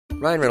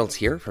Ryan Reynolds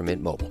here from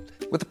Mint Mobile.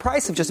 With the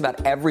price of just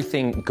about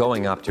everything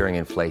going up during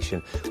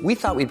inflation, we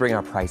thought we'd bring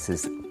our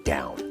prices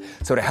down.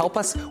 So to help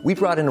us, we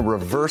brought in a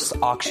reverse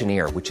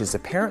auctioneer, which is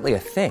apparently a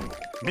thing.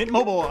 Mint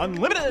Mobile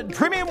Unlimited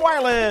Premium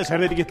Wireless. How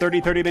to get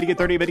 30, 30, bit to get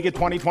 30, bit to get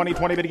 20, 20,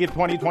 20, bit to get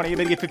 20, 20,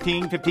 bit to get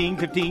 15, 15,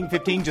 15,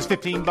 15, just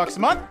 $15 a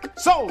month?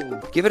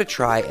 Sold! Give it a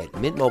try at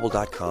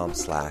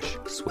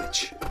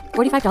mintmobile.com/switch.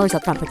 $45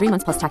 up front for 3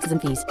 months plus taxes and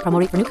fees. Promo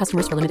rate for new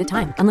customers for limited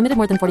time. Unlimited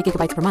more than 40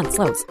 gigabytes per month.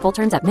 Slows full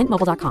terms at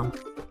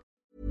mintmobile.com.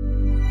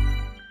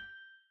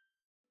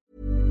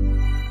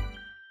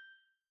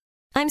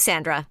 I'm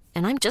Sandra,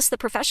 and I'm just the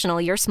professional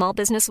your small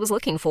business was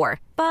looking for.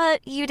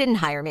 But you didn't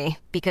hire me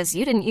because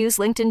you didn't use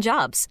LinkedIn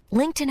Jobs.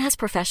 LinkedIn has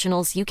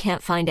professionals you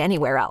can't find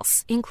anywhere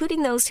else,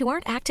 including those who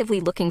aren't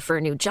actively looking for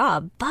a new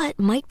job, but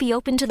might be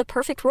open to the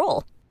perfect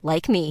role,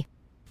 like me.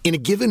 In a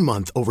given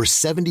month, over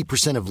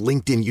 70% of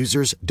LinkedIn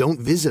users don't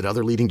visit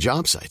other leading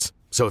job sites.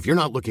 So if you're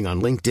not looking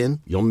on LinkedIn,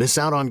 you'll miss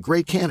out on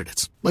great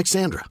candidates like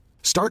Sandra.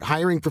 Start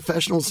hiring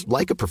professionals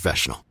like a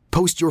professional.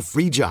 Post your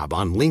free job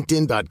on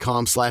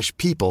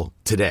linkedin.com/people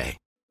today.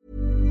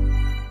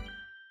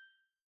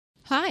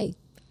 Hi,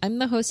 I'm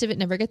the host of It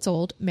Never Gets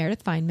Old,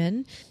 Meredith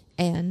Feynman.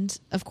 And,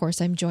 of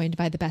course, I'm joined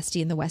by the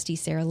bestie in the Westie,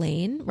 Sarah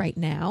Lane, right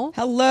now.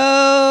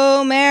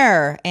 Hello,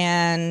 Mare,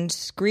 and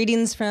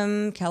greetings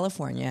from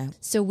California.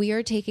 So we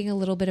are taking a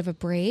little bit of a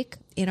break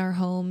in our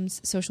homes,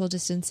 social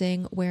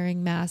distancing,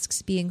 wearing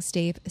masks, being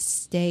safe,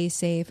 stay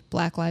safe,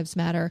 Black Lives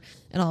Matter,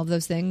 and all of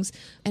those things.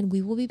 And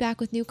we will be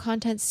back with new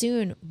content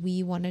soon.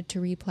 We wanted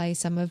to replay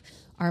some of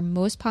our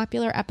most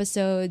popular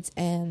episodes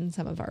and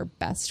some of our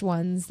best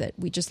ones that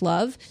we just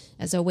love.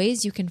 As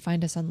always, you can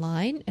find us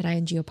online at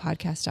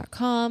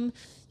ingopodcast.com.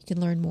 You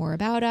can learn more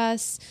about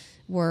us.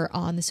 We're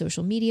on the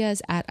social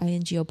medias at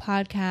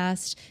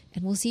ingopodcast,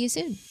 and we'll see you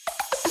soon.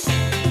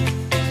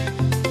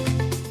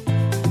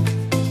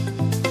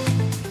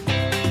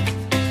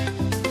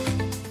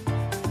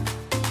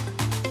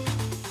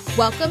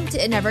 Welcome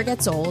to It Never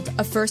Gets Old,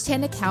 a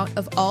first-hand account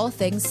of all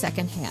things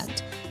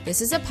secondhand. This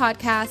is a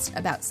podcast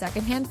about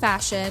secondhand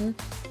fashion,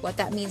 what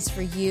that means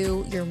for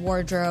you, your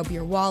wardrobe,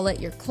 your wallet,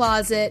 your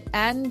closet,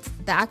 and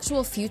the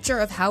actual future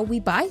of how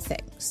we buy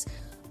things.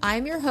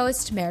 I'm your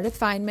host, Meredith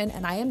Feynman,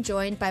 and I am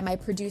joined by my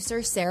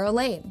producer, Sarah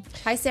Lane.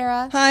 Hi,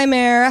 Sarah. Hi,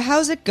 Mare.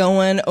 How's it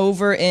going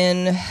over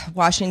in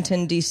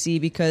Washington, D.C.?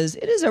 Because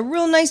it is a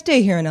real nice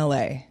day here in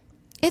L.A.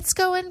 It's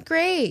going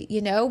great.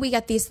 You know, we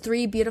got these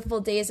 3 beautiful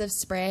days of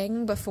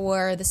spring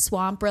before the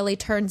swamp really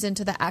turns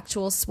into the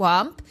actual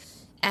swamp.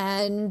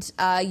 And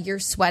you're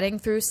sweating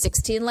through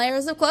 16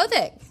 layers of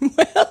clothing.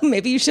 Well,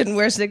 maybe you shouldn't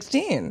wear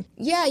 16.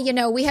 Yeah, you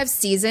know, we have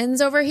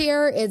seasons over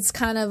here. It's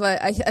kind of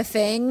a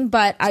thing,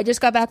 but I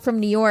just got back from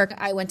New York.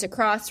 I went to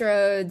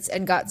Crossroads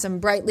and got some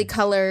brightly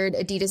colored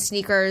Adidas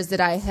sneakers that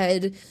I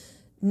had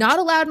not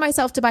allowed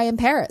myself to buy in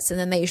Paris. And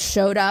then they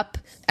showed up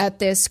at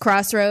this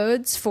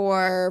Crossroads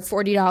for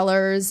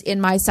 $40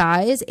 in my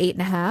size,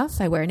 8.5.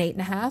 I wear an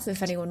 8.5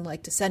 if anyone would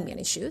like to send me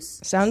any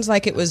shoes. Sounds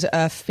like it was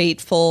a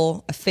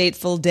fateful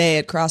day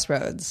at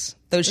Crossroads.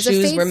 Those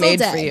shoes were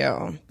made for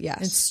you.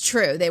 Yes. It's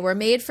true. They were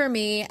made for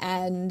me,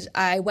 and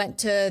I went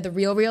to the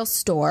Real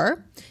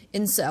store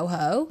in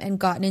Soho and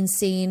got an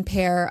insane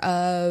pair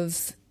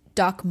of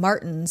Doc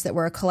Martens that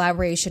were a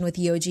collaboration with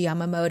Yohji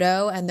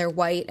Yamamoto, and they're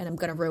white, and I'm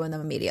going to ruin them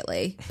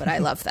immediately, but I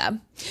love them.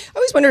 I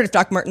always wondered if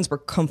Doc Martens were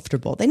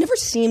comfortable. They never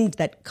seemed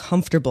that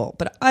comfortable,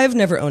 but I've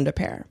never owned a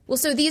pair. Well,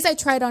 so these I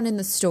tried on in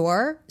the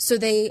store, so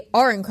they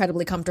are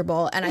incredibly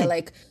comfortable, and I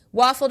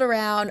waffled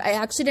around. I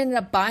actually ended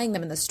up buying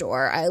them in the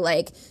store.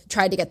 I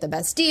tried to get the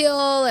best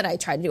deal, and I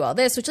tried to do all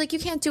this, which you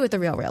can't do with the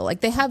Real.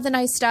 They have the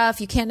nice stuff.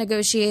 You can't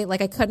negotiate.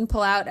 I couldn't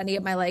pull out any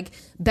of my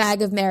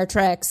bag of Mare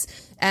tricks.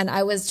 And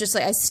I was just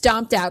I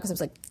stomped out because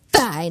I was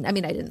fine. I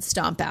mean, I didn't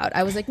stomp out.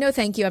 I was no,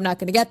 thank you. I'm not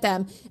going to get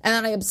them. And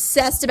then I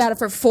obsessed about it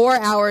for 4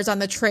 hours on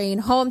the train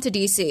home to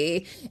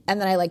DC. And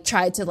then I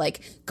tried to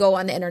go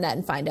on the internet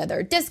and find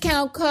other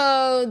discount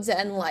codes.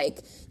 And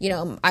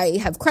I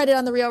have credit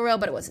on the Real,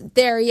 but it wasn't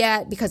there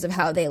yet because of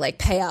how they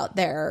pay out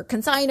their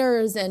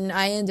consigners. And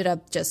I ended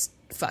up just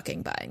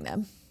fucking buying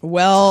them.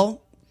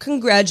 Well,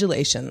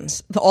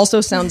 congratulations. It also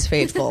sounds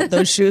fateful.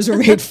 Those shoes were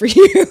made for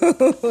you.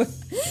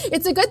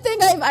 It's a good thing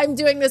I'm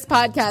doing this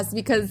podcast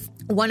because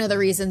one of the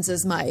reasons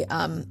is my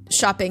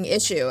shopping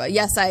issue.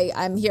 Yes,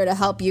 I'm here to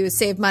help you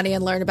save money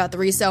and learn about the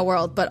resale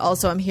world, but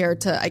also I'm here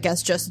to, I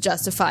guess, just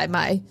justify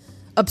my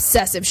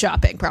obsessive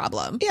shopping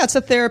problem. Yeah, it's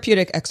a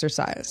therapeutic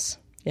exercise.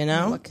 You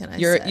know, what can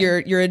I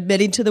say? You're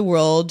admitting to the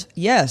world,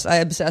 yes, I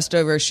obsessed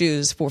over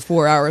shoes for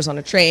 4 hours on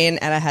a train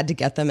and I had to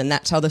get them. And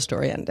that's how the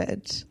story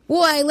ended.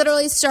 Well, I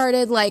literally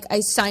started,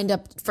 I signed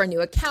up for a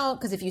new account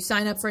because if you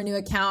sign up for a new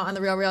account on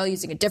the Real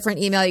using a different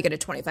email, you get a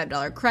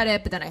 $25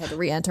 credit. But then I had to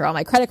re-enter all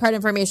my credit card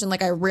information.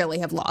 I really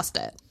have lost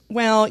it.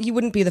 Well, you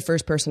wouldn't be the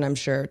first person, I'm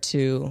sure,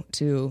 to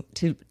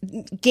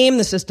game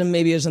the system.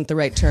 Maybe isn't the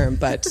right term,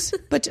 but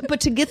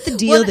to get the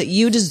deal that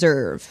you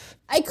deserve.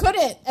 I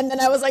couldn't, and then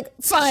I was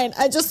fine,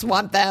 I just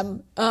want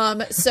them.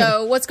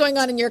 So what's going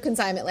on in your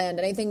consignment land?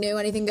 Anything new?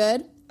 Anything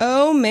good?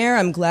 Oh, Mare,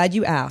 I'm glad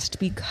you asked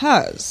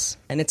because,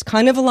 and it's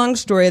kind of a long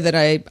story that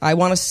I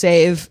want to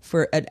save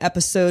for an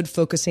episode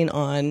focusing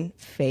on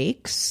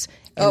fakes.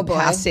 Oh, boy.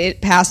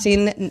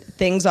 Passing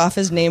things off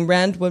as name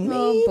brand when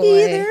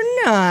maybe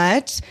they're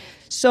not.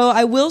 So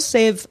I will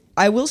save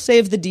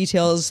the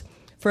details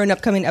for an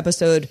upcoming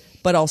episode,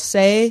 but I'll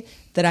say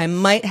that I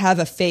might have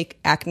a fake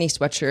Acne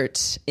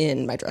sweatshirt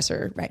in my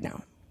dresser right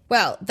now.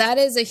 Well, that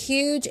is a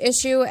huge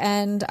issue,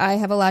 and I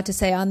have a lot to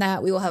say on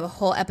that. We will have a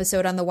whole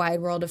episode on the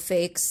wide world of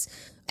fakes,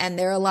 and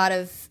there are a lot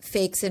of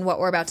fakes in what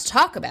we're about to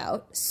talk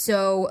about.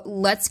 So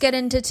let's get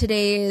into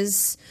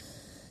today's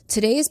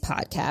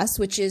podcast,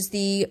 which is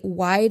the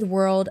wide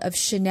world of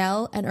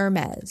Chanel and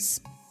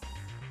Hermes.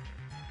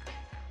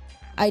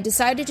 I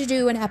decided to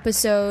do an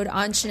episode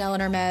on Chanel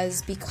and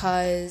Hermes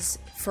because,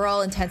 for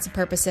all intents and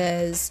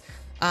purposes,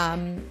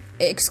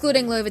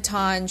 excluding Louis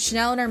Vuitton,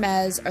 Chanel and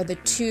Hermes are the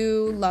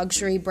two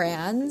luxury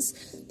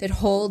brands that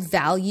hold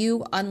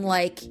value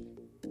unlike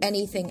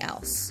anything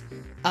else.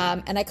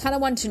 And I kind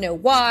of want to know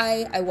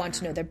why. I want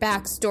to know their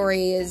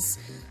backstories.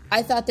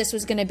 I thought this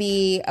was going to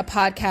be a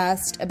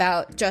podcast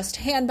about just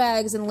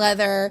handbags and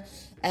leather.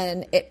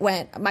 And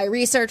my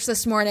research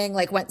this morning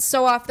went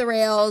so off the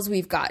rails.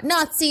 We've got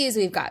Nazis,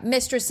 we've got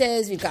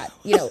mistresses, we've got,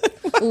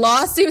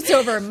 lawsuits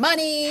over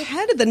money.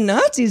 How did the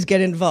Nazis get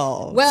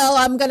involved? Well,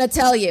 I'm going to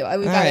tell you.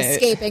 We've got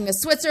escaping to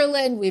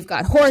Switzerland, we've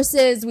got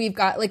horses, we've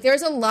got,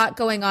 there's a lot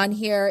going on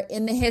here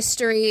in the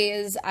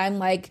histories.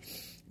 I'm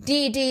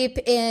deep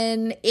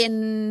in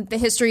the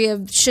history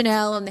of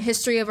Chanel and the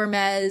history of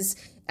Hermes.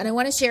 And I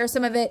want to share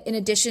some of it in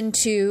addition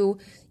to,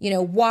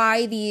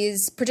 why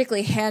these,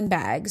 particularly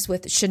handbags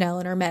with Chanel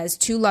and Hermes,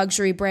 two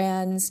luxury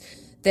brands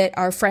that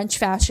are French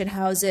fashion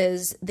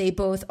houses. They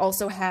both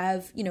also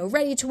have,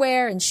 ready to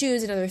wear and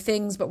shoes and other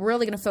things, but we're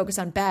really going to focus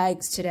on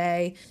bags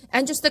today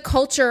and just the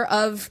culture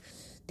of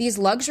these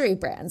luxury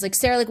brands.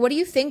 Sarah, what do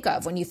you think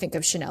of when you think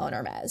of Chanel and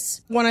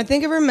Hermes? When I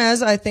think of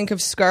Hermes, I think of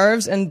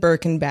scarves and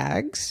Birkin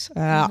bags.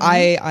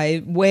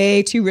 I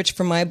way too rich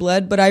for my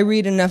blood, but I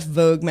read enough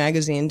Vogue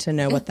magazine to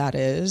know what that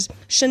is.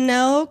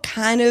 Chanel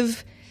kind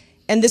of,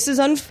 and this is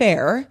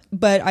unfair,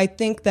 but I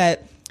think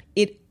that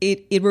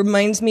it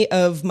reminds me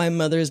of my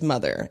mother's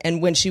mother,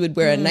 and when she would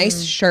wear a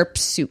nice sharp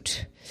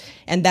suit,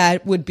 and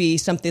that would be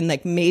something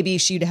maybe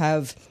she'd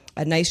have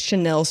a nice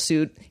Chanel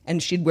suit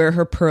and she'd wear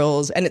her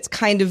pearls, and it's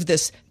kind of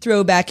this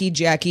throwbacky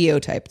Jackie O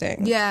type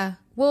thing. Yeah.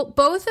 Well,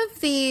 both of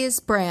these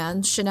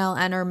brands, Chanel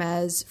and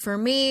Hermes, for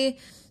me,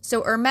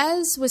 so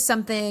Hermes was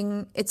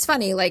something, it's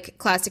funny,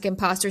 classic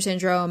imposter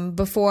syndrome.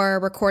 Before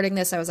recording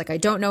this, I was I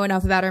don't know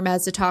enough about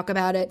Hermes to talk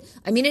about it.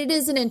 I mean, it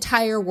is an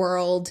entire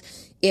world.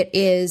 It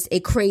is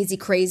a crazy,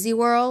 crazy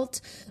world.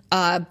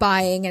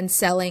 Buying and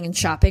selling and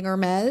shopping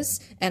Hermes,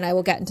 and I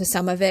will get into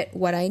some of it,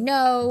 what I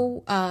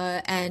know,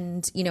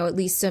 and, at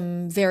least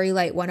some very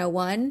light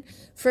 101.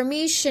 For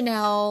me,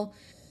 Chanel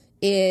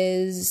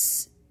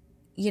is,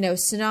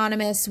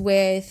 synonymous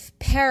with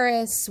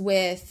Paris,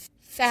 with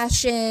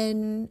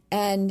fashion,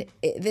 and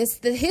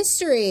the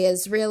history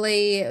is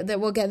really,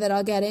 that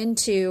I'll get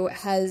into,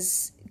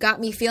 has got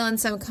me feeling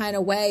some kind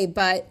of way,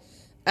 but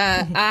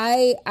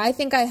I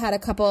think I had a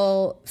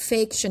couple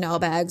fake Chanel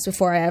bags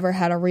before I ever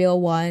had a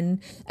real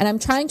one. And I'm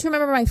trying to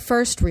remember my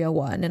first real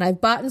one. And I've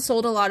bought and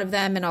sold a lot of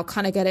them. And I'll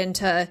kind of get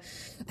into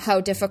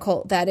how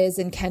difficult that is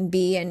and can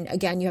be. And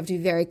again, you have to be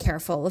very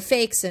careful of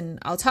fakes. And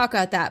I'll talk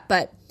about that.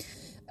 But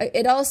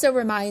it also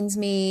reminds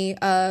me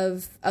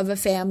of a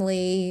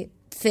family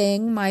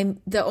thing.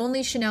 The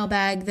only Chanel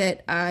bag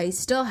that I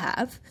still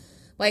have,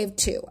 well, I have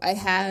two. I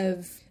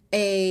have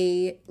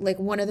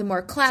one of the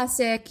more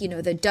classic,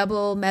 the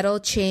double metal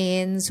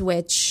chains,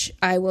 which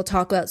I will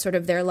talk about sort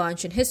of their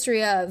launch and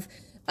history of,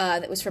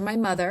 that was from my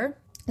mother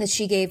that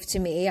she gave to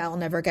me. I'll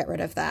never get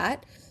rid of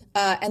that.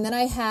 And then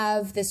I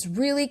have this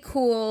really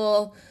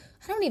cool,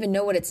 I don't even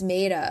know what it's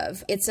made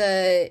of. It's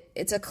a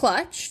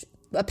clutch,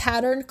 a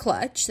patterned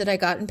clutch that I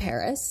got in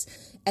Paris,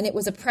 and it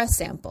was a press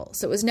sample.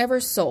 So it was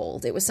never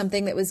sold. It was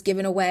something that was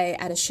given away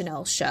at a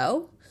Chanel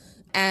show.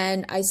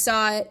 And I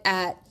saw it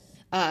at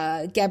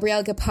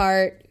Gabrielle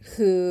Gepard,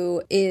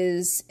 who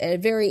is a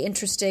very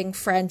interesting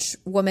French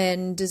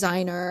woman,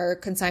 designer,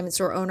 consignment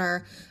store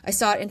owner. I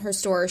saw it in her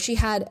store. She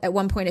had at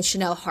one point a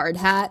Chanel hard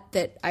hat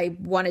that I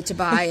wanted to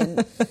buy,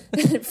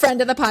 and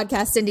friend of the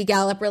podcast, Cindy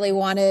Gallup, really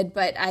wanted,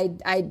 but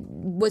I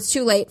was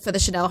too late for the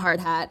Chanel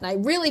hard hat, and I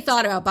really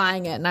thought about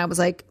buying it, and I was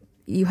like,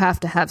 you have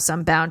to have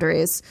some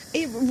boundaries.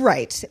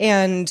 Right.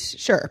 And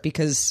sure,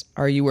 because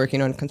are you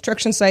working on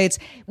construction sites?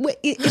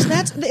 Is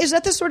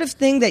that the sort of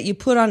thing that you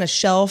put on a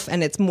shelf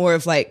and it's more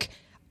of a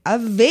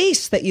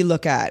vase that you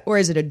look at? Or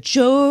is it a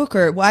joke?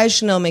 Or why is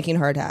Chanel making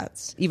hard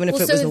hats? Even if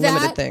it was a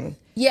limited thing.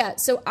 Yeah,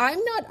 so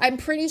I'm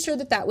pretty sure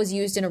that was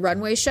used in a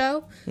runway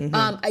show.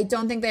 Mm-hmm. I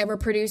don't think they ever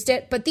produced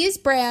it. But these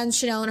brands,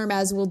 Chanel and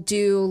Hermes, will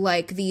do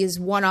these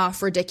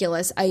one-off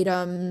ridiculous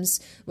items.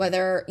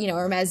 Whether,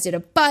 Hermes did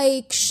a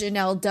bike,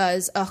 Chanel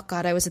does, oh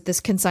God, I was at this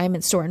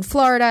consignment store in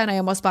Florida and I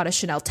almost bought a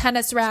Chanel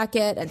tennis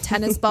racket and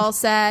tennis ball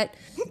set.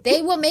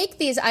 They will make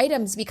these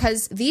items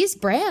because these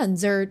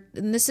brands are,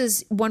 and this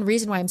is one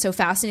reason why I'm so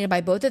fascinated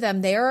by both of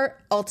them, they are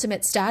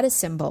ultimate status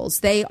symbols.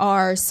 They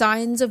are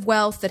signs of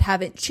wealth that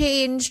haven't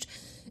changed,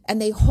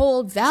 and they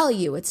hold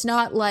value. It's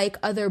not like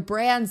other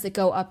brands that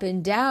go up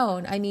and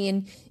down. I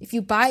mean, if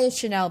you buy a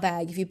Chanel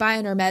bag, if you buy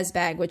an Hermes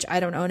bag, which I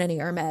don't own any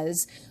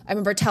Hermes, I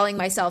remember telling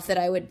myself that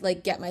I would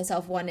like get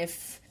myself one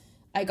if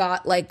I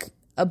got like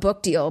a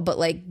book deal, but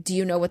like, do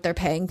you know what they're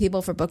paying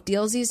people for book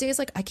deals these days?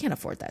 Like, I can't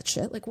afford that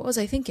shit. Like, what was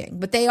I thinking?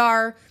 But they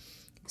are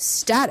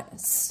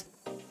status.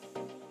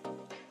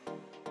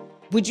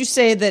 Would you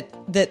say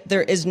that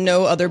there is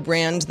no other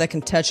brand that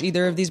can touch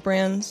either of these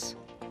brands?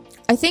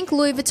 I think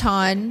Louis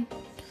Vuitton,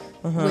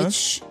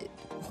 which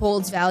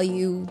holds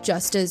value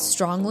just as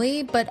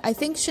strongly, but I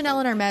think Chanel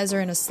and Hermes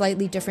are in a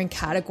slightly different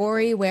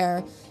category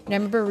where, and I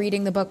remember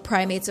reading the book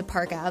Primates of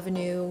Park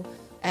Avenue,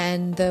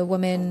 and the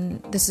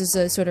woman, this is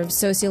a sort of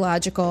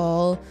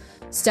sociological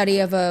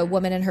study of a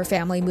woman and her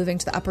family moving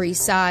to the Upper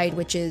East Side,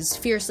 which is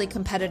fiercely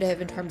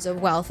competitive in terms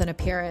of wealth and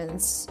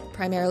appearance,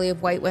 primarily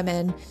of white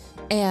women.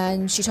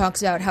 And she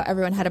talks about how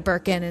everyone had a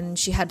Birkin and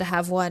she had to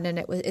have one,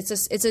 and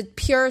it's a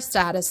pure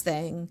status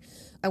thing.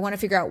 I want to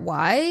figure out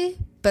why,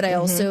 but I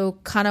also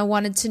kind of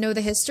wanted to know the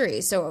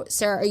history. So,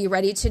 Sarah, are you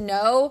ready to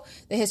know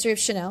the history of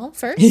Chanel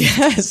first?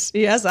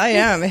 Yes, I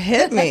am.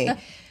 Hit me.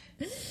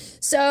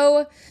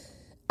 So,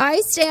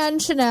 I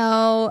stand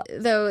Chanel,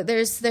 though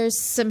there's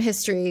some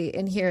history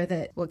in here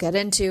that we'll get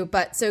into.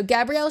 But so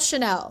Gabrielle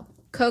Chanel,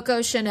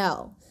 Coco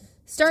Chanel,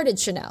 started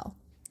Chanel.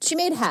 She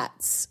made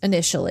hats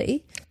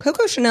initially.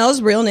 Coco Chanel's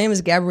real name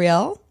is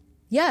Gabrielle?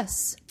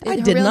 Yes. I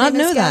Her did real not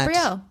name is know that.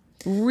 Gabrielle.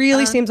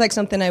 Really seems like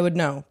something I would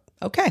know.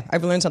 Okay,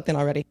 I've learned something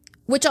already.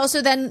 Which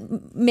also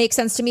then makes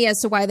sense to me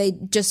as to why they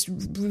just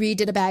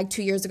redid a bag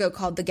 2 years ago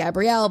called the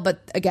Gabrielle.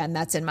 But again,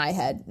 that's in my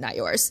head, not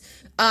yours.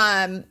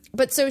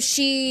 But so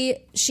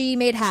she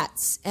made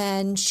hats,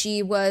 and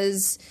she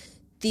was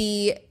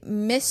the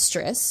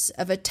mistress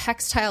of a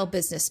textile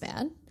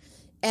businessman.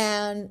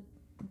 And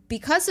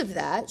because of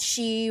that,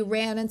 she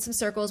ran in some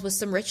circles with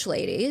some rich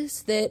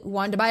ladies that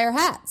wanted to buy her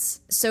hats.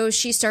 So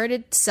she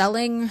started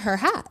selling her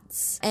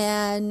hats.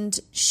 And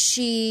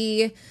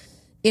she,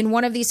 in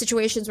one of these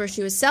situations where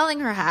she was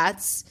selling her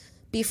hats,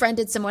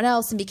 befriended someone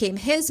else and became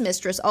his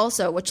mistress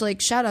also, which,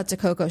 like, shout out to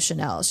Coco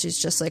Chanel. She's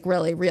just like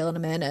really reeling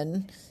them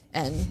in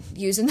and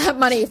using that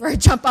money for a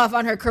jump off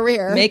on her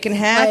career. Making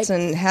hats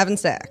and having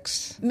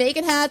sex.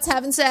 Making hats,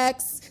 having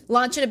sex,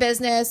 launching a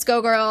business,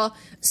 go girl.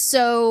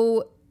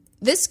 So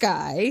this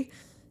guy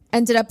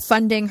ended up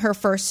funding her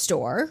first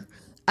store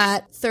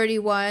at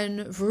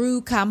 31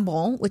 Rue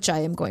Cambon, which I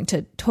am going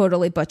to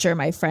totally butcher.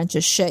 My French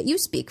is shit. You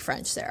speak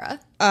French, Sarah.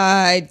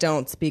 I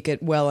don't speak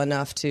it well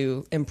enough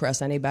to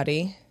impress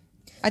anybody.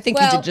 I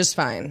think you did just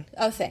fine.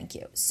 Oh, thank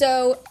you.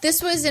 So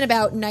this was in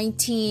about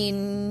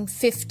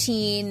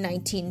 1915,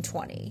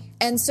 1920.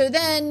 And so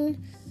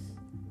then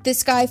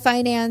this guy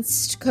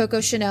financed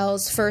Coco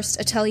Chanel's first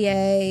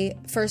atelier,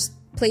 first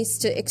place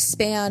to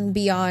expand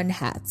beyond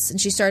hats. And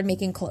she started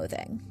making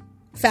clothing.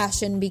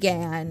 Fashion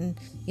began.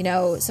 You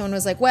know, someone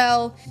was like,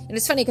 well, and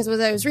it's funny because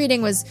what I was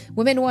reading was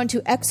women want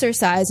to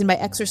exercise. And by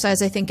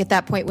exercise, I think at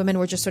that point, women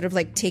were just sort of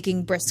like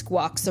taking brisk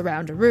walks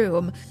around a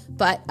room.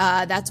 But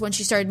that's when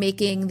she started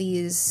making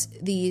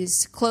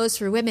these clothes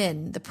for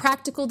women, the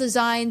practical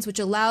designs which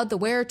allowed the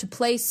wearer to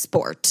play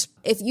sport.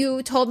 If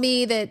you told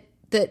me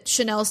that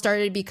Chanel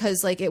started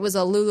because like it was a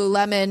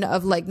Lululemon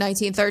of like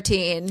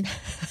 1913.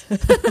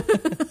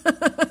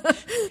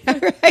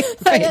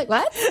 Right.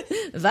 Like,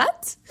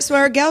 what? So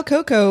our gal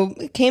Coco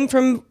came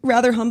from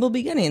rather humble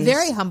beginnings.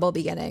 Very humble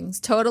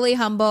beginnings. Totally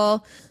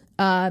humble.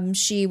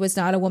 She was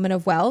not a woman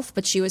of wealth,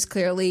 but she was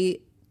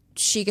clearly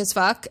chic as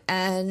fuck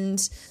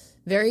and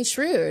very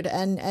shrewd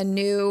and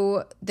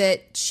knew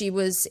that she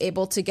was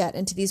able to get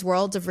into these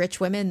worlds of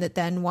rich women that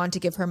then want to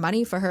give her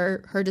money for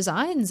her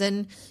designs.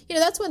 And, you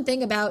know, that's one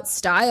thing about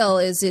style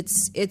is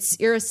it's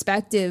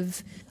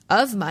irrespective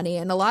of money.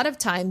 And a lot of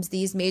times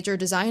these major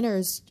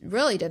designers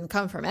really didn't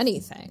come from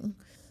anything.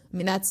 I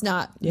mean, that's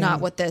not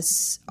what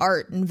this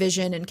art and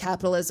vision and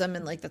capitalism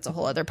and like that's a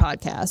whole other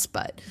podcast.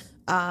 But,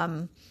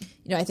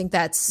 you know, I think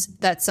that's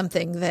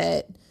something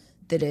that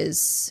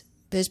is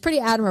pretty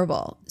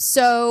admirable.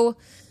 So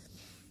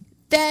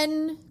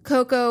then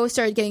Coco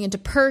started getting into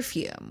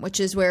perfume, which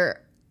is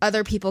where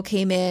other people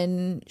came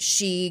in.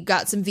 She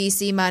got some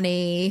VC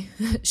money.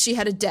 She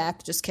had a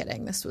deck. Just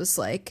kidding. This was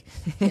like,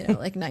 you know,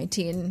 like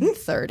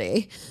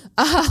 1930.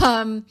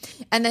 And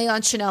they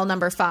launched Chanel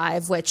No.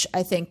 5, which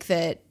I think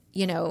that,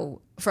 you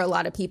know, for a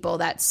lot of people,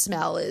 that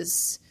smell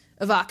is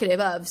evocative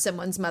of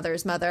someone's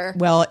mother's mother.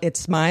 Well,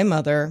 it's my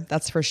mother,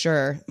 that's for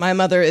sure. My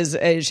mother is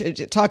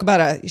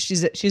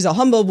she's a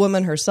humble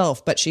woman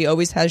herself, but she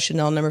always has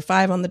Chanel No.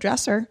 5 on the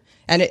dresser.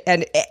 And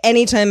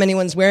anytime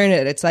anyone's wearing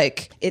it, it's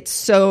like, it's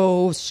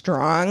so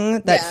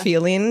strong, that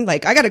feeling.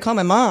 Like, I got to call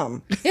my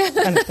mom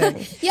kind of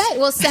thing. Yeah,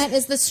 well, scent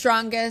is the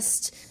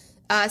strongest.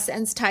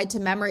 Scent's tied to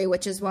memory,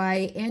 which is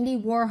why Andy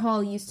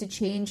Warhol used to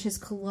change his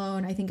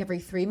cologne, I think, every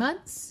 3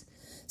 months.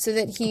 so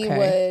that he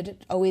would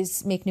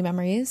always make new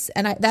memories.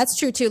 And that's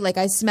true too. Like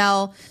I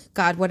smell,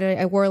 God, what did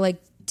I wore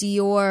like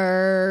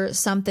Dior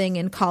something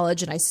in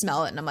college, and I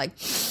smell it and I'm like,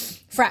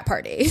 frat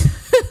party.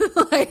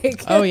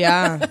 Like, oh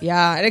yeah,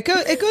 and it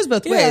goes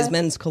both ways.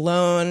 Men's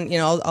cologne, you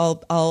know,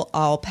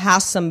 I'll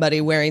pass somebody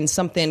wearing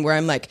something where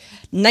I'm like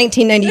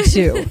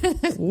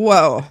 1992.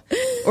 Whoa.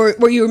 Or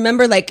where you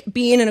remember like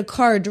being in a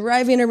car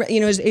driving around,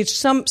 you know, it's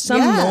some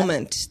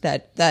moment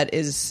that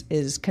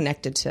is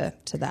connected to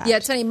that. Yeah,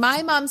 it's funny.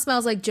 My mom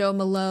smells like Joe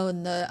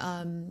Malone, the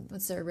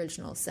what's their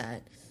original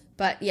scent?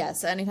 But yeah,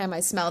 so anytime I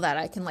smell that,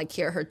 I can like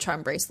hear her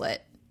charm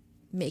bracelet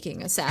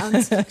making a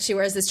sound. She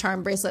wears this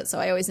charm bracelet, so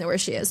I always know where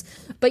she is.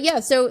 But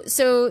yeah, so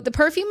the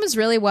perfume was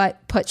really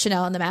what put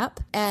Chanel on the map,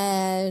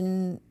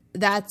 and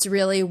that's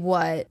really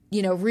what,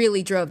 you know,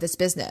 really drove this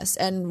business.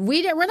 And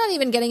we're not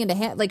even getting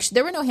into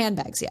there were no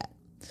handbags yet,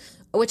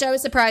 which I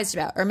was surprised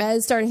about.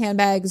 Hermes started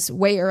handbags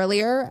way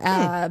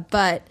earlier,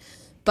 but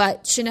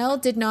Chanel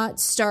did not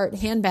start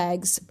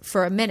handbags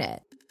for a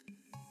minute.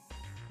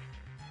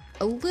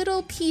 A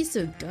little piece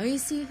of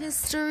dicey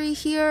history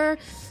here.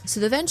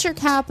 So the venture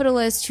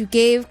capitalist who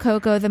gave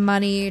Coco the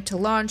money to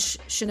launch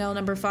Chanel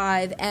No.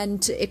 5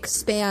 and to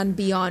expand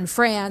beyond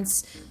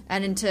France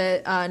and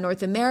into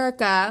North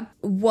America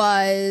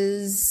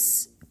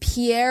was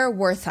Pierre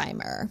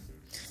Wertheimer.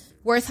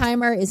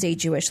 Wertheimer is a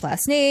Jewish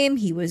last name.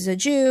 He was a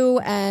Jew.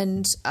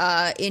 And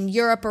in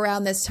Europe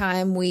around this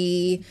time,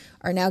 we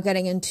are now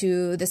getting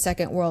into the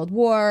Second World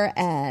War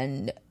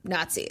and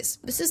Nazis.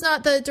 This is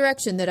not the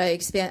direction that I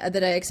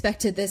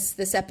expected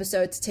this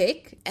episode to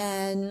take.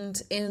 And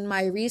in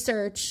my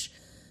research,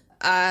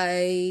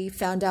 I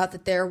found out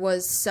that there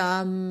was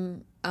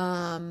some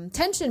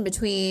tension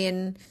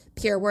between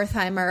Pierre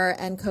Wertheimer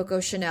and Coco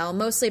Chanel,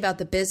 mostly about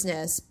the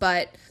business,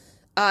 but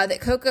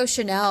that Coco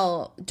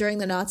Chanel, during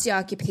the Nazi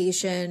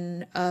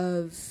occupation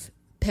of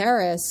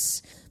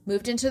Paris,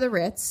 moved into the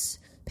Ritz,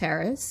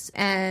 Paris,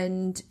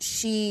 and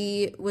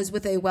she was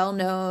with a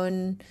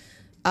well-known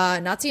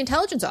Nazi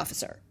intelligence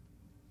officer.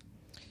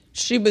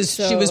 She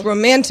was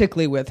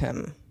romantically with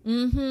him.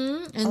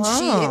 Mm-hmm.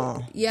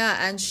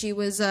 And she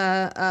was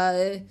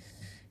at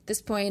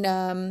this point,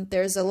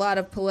 there's a lot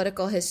of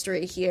political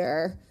history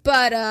here.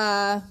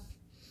 But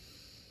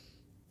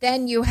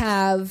then you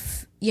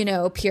have, you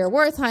know, Pierre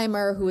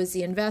Wertheimer, who is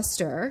the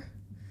investor.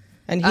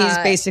 And he's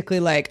basically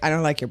like, I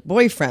don't like your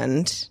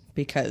boyfriend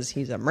because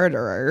he's a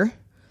murderer.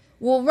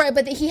 Well, right,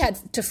 but he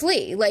had to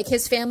flee. Like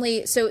his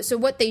family. So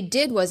what they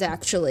did was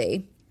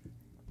actually,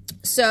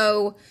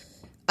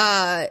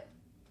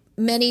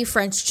 many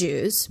French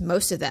Jews,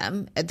 most of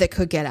them that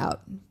could get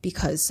out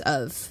because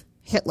of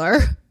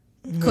Hitler,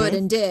 could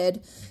and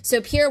did.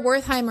 So Pierre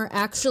Wertheimer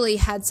actually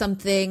had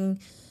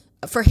something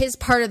for his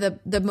part of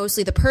the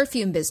mostly the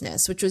perfume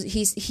business, which was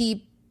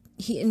he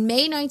in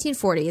May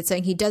 1940, it's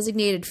saying he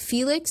designated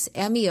Felix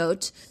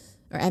Amiot,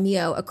 or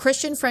Amiot, a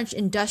Christian French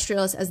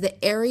industrialist, as the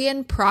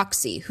Aryan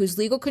proxy, whose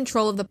legal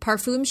control of the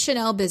Parfums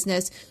Chanel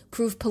business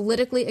proved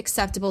politically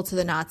acceptable to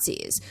the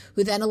Nazis,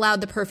 who then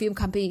allowed the perfume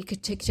company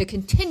to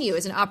continue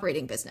as an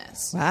operating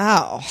business.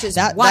 Wow,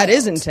 that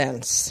is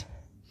intense.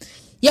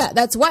 Yeah,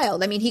 that's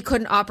wild. I mean, he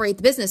couldn't operate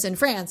the business in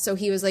France, so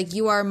he was like,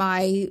 "You are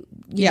my, you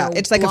know,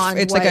 it's like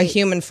like a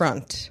human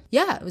front."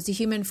 Yeah, it was a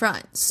human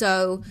front.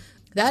 So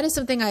that is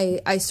something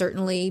I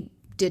certainly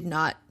did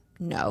not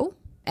know.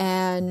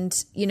 And,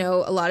 you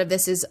know, a lot of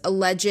this is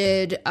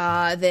alleged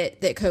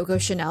that Coco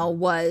Chanel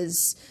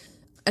was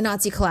a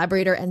Nazi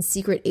collaborator and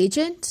secret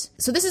agent.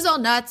 So this is all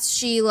nuts.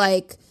 She,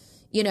 like,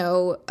 you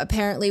know,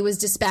 apparently was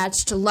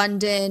dispatched to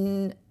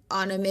London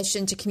on a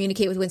mission to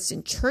communicate with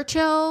Winston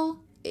Churchill.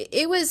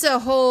 It was a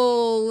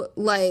whole,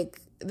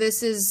 like,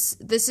 this is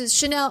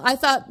Chanel. I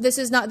thought this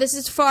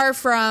is far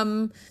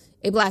from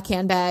a black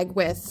handbag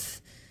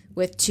with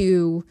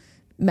two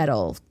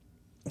metal,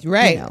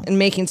 right, you know, and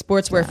making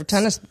sportswear for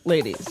tennis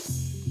ladies.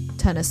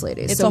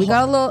 So we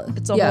got a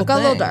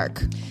little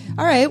dark.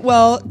 All right.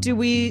 Well, do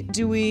we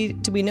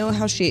know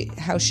how she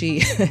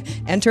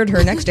entered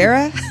her next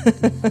era?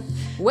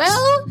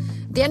 Well,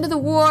 at the end of the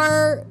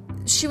war,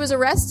 she was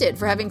arrested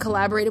for having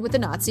collaborated with the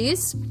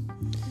Nazis.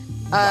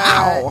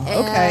 Wow.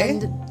 Okay.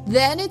 And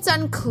then it's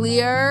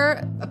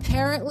unclear.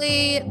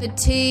 Apparently, the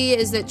tea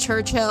is that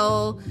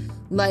Churchill,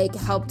 like,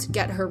 helped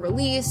get her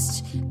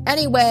released.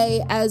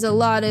 Anyway, as a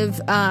lot of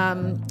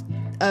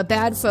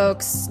bad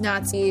folks,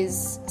 Nazi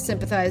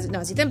sympathizers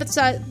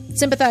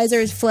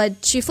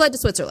she fled to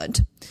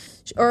Switzerland.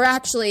 Or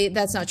actually,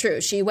 that's not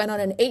true. She went on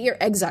an 8-year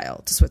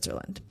exile to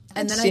Switzerland.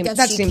 And then I guess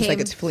that seems like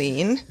it's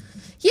fleeing.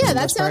 Yeah,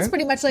 that sounds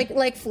pretty much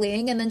like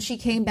fleeing. And then she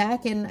came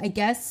back, and I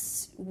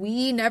guess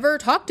we never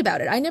talked about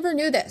it. I never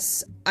knew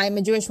this. I'm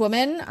a Jewish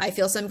woman. I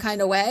feel some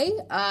kind of way.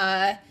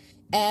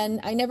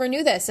 And I never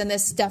knew this. And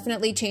this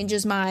definitely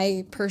changes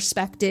my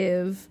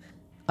perspective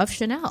of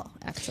Chanel,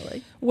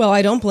 actually. Well,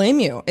 I don't blame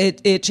you.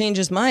 It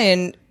changes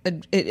mine,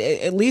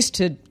 at least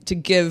to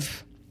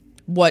give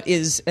what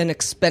is an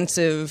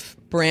expensive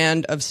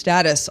brand of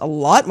status a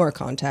lot more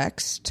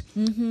context.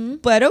 Mm-hmm.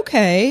 But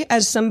okay,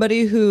 as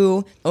somebody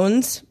who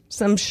owns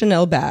some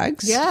Chanel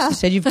bags. Yeah. You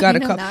said you've got I a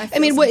know, couple. now I I feel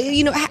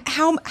mean,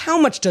 something. how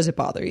much does it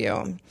bother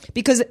you?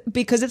 Because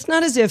it's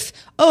not as if,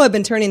 I've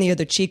been turning the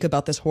other cheek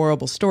about this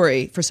horrible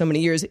story for so many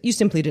years. You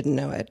simply didn't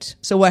know it.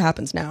 So what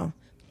happens now?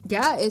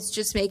 Yeah, it's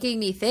just making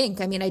me think.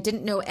 I mean, I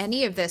didn't know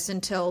any of this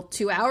until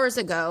 2 hours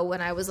ago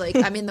when I was like,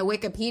 I'm in the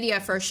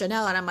Wikipedia for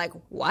Chanel, and I'm like,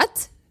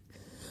 what?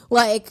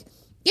 Like,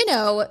 you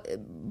know,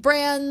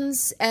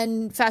 brands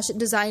and fashion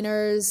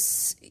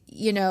designers,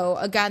 you know,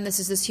 again, this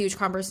is this huge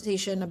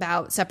conversation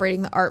about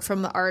separating the art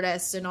from the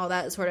artist and all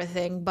that sort of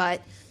thing.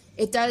 But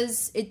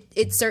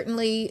it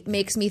certainly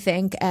makes me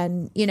think.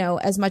 And, you know,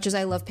 as much as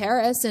I love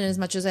Paris and as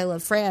much as I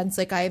love France,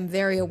 like I am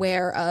very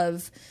aware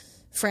of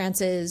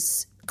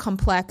France's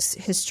complex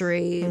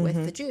history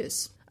with the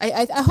Jews.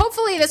 I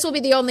hopefully this will be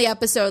the only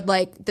episode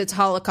like that's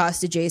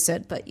Holocaust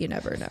adjacent, but you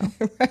never know.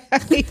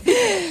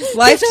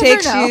 Life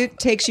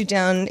takes you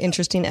down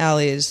interesting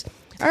alleys.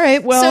 All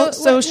right. Well,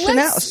 so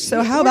Chanel.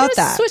 So how about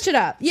that? Switch it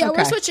up. Yeah,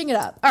 Okay. we're switching it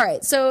up. All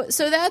right. So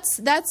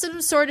that's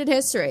some sordid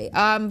history.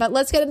 But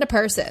let's get into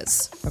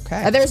purses.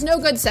 Okay. There's no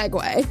good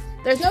segue.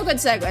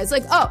 It's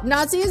like,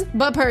 Nazis,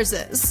 but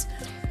purses.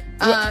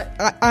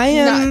 I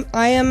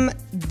am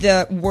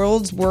the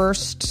world's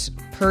worst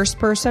purse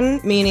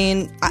person,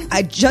 meaning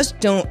I just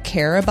don't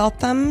care about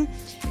them.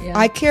 Yeah.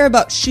 I care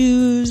about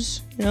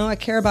shoes. You know, I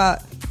care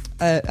about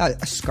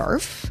a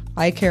scarf.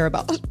 I care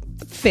about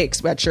fake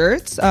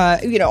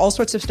sweatshirts. You know, all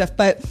sorts of stuff.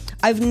 But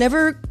I've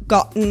never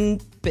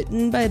gotten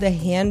bitten by the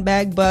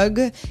handbag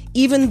bug,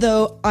 even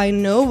though I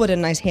know what a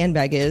nice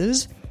handbag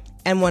is.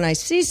 And when I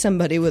see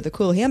somebody with a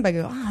cool handbag,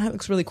 I go, that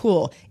looks really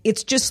cool.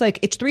 It's just like,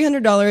 it's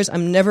 $300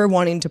 I'm never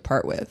wanting to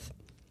part with.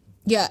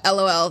 Yeah,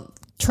 LOL.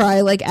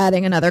 Try like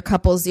adding another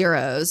couple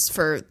zeros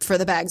for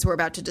the bags we're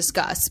about to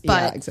discuss.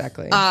 But yeah,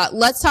 exactly.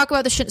 Let's talk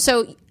about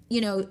so,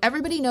 you know,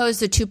 everybody knows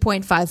the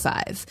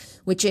 2.55,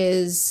 which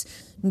is,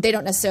 they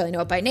don't necessarily know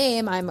it by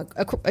name. I'm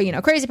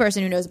a crazy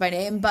person who knows it by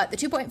name, but the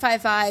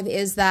 2.55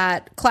 is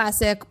that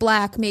classic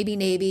black, maybe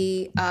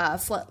navy,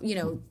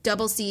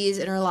 double C's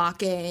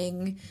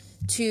interlocking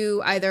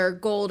to either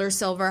gold or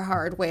silver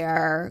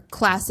hardware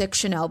classic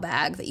Chanel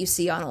bag that you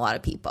see on a lot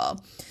of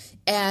people.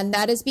 And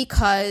that is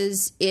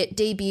because it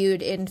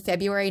debuted in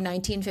February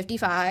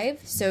 1955,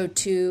 so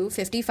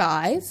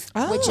 255,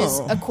 which is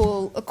a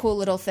cool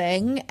little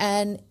thing.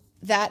 And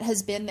that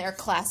has been their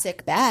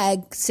classic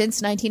bag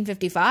since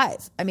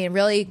 1955. I mean,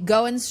 really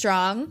going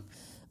strong,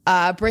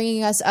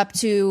 bringing us up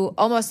to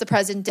almost the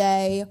present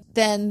day.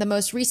 Then the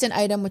most recent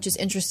item, which is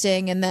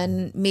interesting, and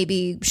then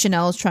maybe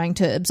Chanel is trying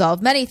to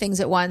absolve many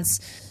things at once.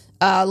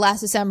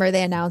 Last December,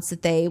 they announced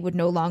that they would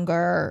no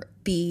longer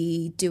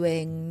be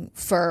doing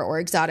fur or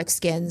exotic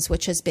skins,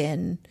 which has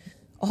been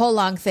a whole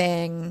long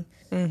thing.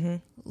 Mm-hmm.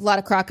 A lot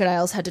of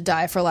crocodiles had to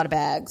die for a lot of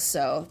bags,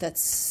 so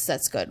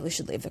that's good. We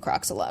should leave the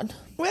crocs alone.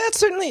 Well, it's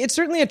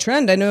certainly a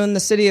trend. I know in the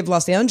city of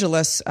Los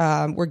Angeles,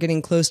 we're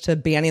getting close to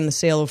banning the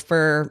sale of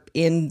fur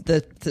in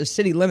the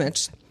city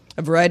limits,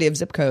 a variety of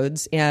zip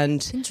codes.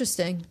 And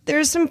interesting.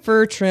 There's some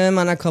fur trim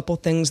on a couple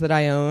things that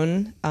I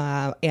own,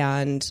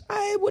 and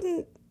I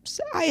wouldn't.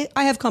 I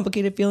have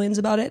complicated feelings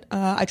about it.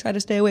 I try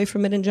to stay away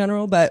from it in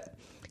general, but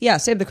yeah,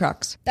 save the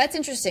crocs. That's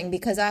interesting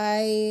because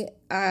I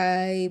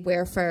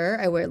wear fur,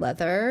 I wear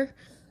leather.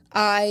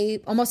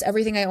 Almost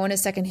everything I own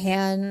is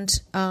secondhand.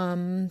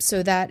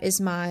 So that is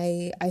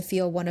I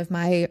feel one of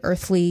my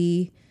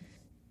earthly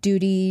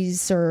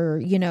duties,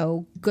 or, you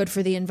know, good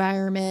for the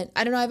environment.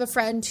 I don't know. I have a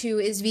friend who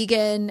is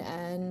vegan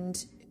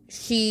and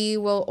she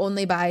will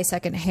only buy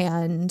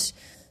secondhand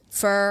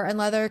fur and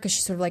leather because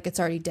she's sort of like, it's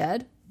already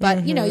dead.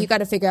 But, you know, you got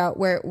to figure out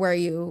where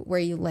you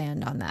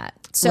land on that.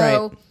 So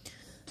right.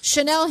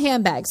 Chanel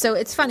handbag. So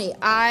it's funny.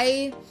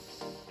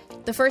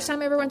 The first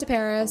time I ever went to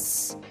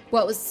Paris,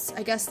 well, it was,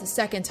 I guess, the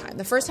second time.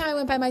 The first time I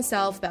went by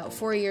myself about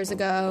 4 years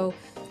ago.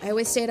 I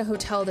always stay at a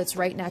hotel that's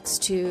right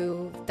next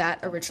to that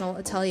original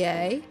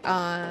Atelier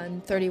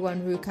on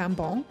 31 Rue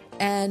Cambon.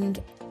 And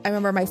I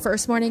remember my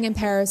first morning in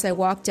Paris, I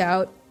walked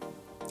out.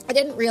 I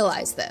didn't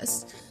realize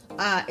this.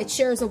 It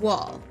shares a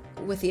wall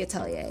with the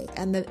Atelier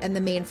and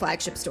the main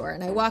flagship store.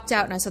 And I walked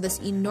out and I saw this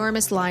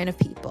enormous line of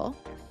people.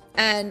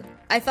 And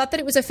I thought that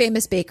it was a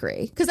famous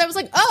bakery because I was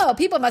like, oh,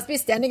 people must be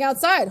standing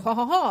outside,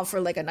 for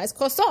like a nice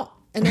croissant.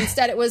 And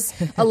instead it was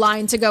a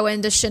line to go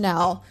into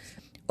Chanel.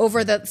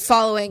 Over the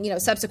following,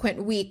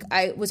 subsequent week,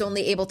 I was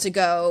only able to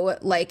go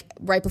like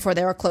right before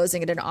they were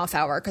closing at an off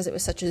hour because it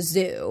was such a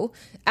zoo,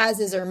 as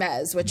is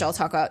Hermes, which I'll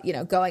talk about,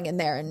 going in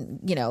there and,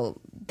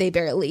 they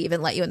barely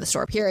even let you in the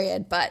store,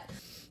 period. But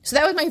so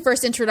that was my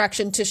first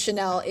introduction to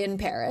Chanel in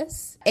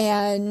Paris.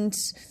 And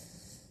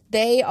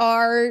they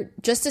are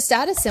just a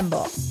status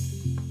symbol.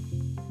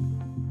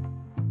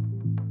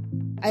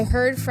 I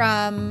heard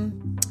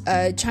from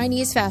a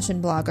Chinese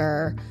fashion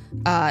blogger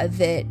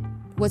that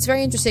what's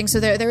very interesting, so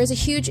there is a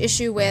huge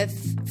issue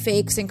with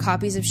fakes and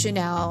copies of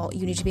Chanel.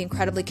 You need to be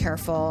incredibly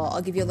careful.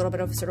 I'll give you a little bit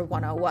of sort of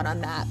 101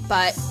 on that.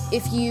 But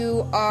if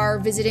you are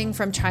visiting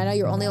from China,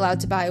 you're only allowed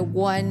to buy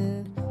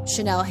one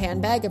Chanel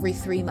handbag every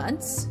 3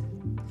 months.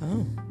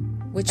 Oh.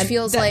 Which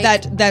feels like...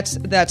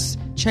 That's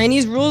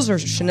Chinese rules or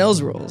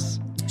Chanel's rules?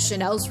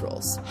 Chanel's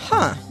rules.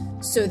 Huh.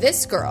 So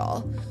this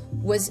girl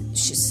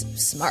she's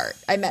smart.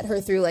 I met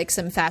her through like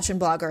some fashion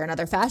blogger and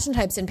other fashion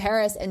types in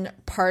Paris, and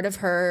part of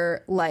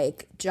her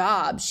like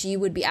job, she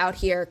would be out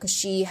here because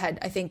she had,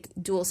 I think,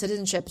 dual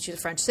citizenship. She was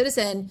a French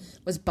citizen,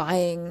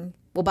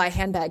 will buy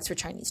handbags for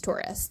Chinese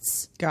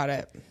tourists. Got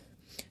it.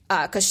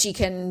 Because she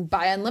can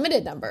buy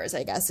unlimited numbers,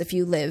 I guess, if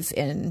you live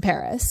in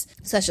Paris.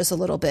 So that's just a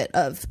little bit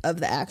of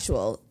the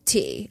actual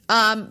tea.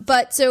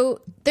 But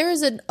so there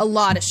is a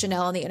lot of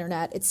Chanel on the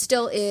internet. It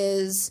still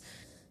is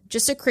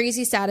just a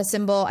crazy status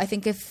symbol. I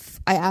think if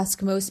I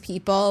ask most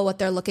people what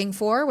they're looking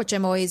for, which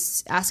I'm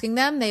always asking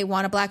them, they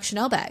want a black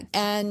Chanel bag.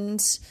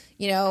 And,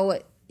 you know,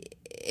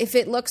 if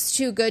it looks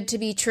too good to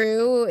be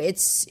true,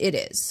 it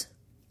is.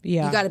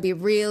 Yeah. You got to be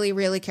really,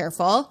 really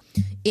careful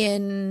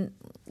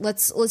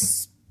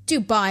let's do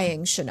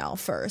buying Chanel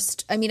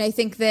first. I mean, I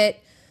think that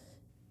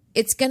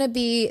it's going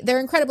to they're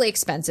incredibly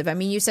expensive. I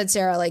mean, you said,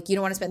 Sarah, like, you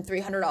don't want to spend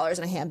 $300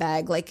 on a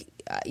handbag. Like,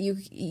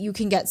 you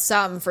can get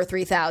some for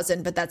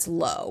 $3,000, but that's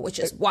low, which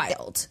is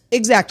wild.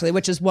 Exactly,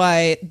 which is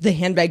why the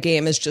handbag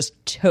game is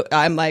just.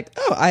 I'm like,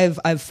 oh,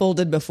 I've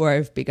folded before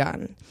I've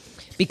begun,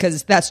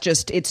 because that's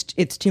just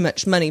it's too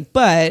much money.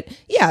 But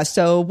yeah,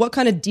 so what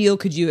kind of deal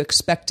could you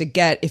expect to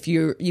get if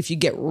you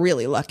get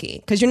really lucky?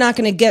 Because you're not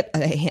going to get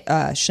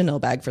a Chanel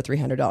bag for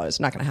 $300. It's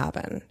not going to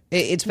happen.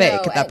 It's fake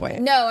at that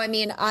point. No, I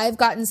mean, I've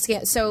gotten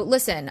scammed. So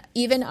listen,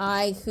 even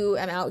I, who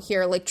am out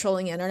here like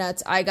trolling the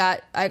internet, I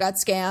got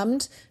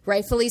scammed,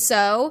 rightfully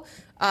so.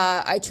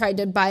 I tried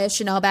to buy a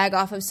Chanel bag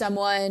off of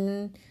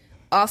someone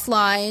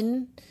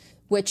offline,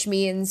 which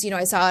means, you know,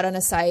 I saw it on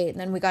a site and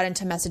then we got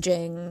into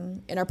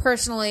messaging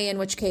interpersonally, in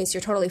which case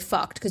you're totally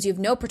fucked because you have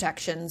no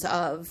protections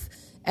of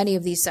any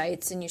of these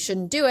sites and you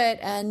shouldn't do it.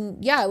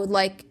 And yeah, I would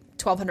like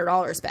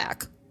 $1,200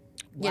 back.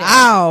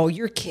 Wow,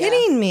 you're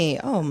kidding me.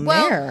 Oh,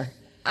 well,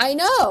 I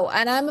know.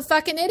 And I'm a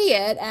fucking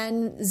idiot.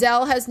 And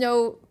Zelle has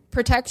no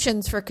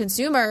protections for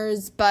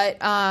consumers. But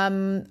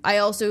I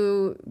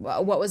also,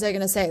 what was I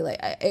going to say? Like,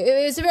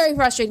 it was a very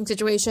frustrating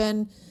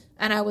situation.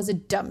 And I was a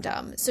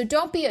dum-dum. So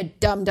don't be a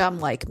dum-dum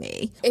like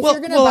me. If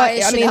you're going to buy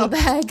a Chanel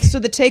bag. So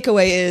the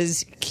takeaway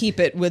is keep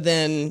it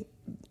within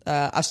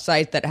a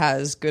site that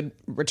has good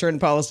return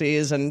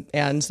policies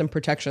and some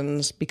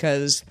protections,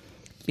 because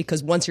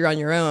once you're on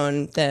your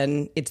own,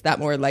 then it's that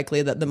more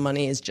likely that the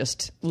money is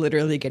just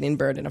literally getting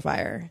burned in a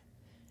fire.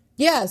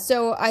 Yeah,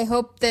 so I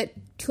hope that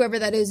whoever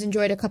that is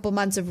enjoyed a couple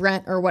months of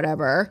rent or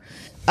whatever.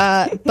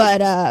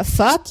 But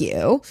fuck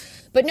you.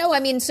 But no, I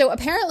mean, so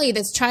apparently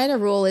this China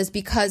rule is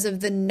because of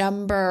the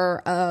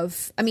number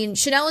of, I mean,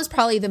 Chanel is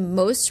probably the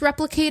most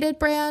replicated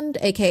brand,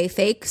 aka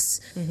fakes.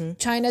 Mm-hmm.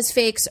 China's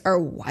fakes are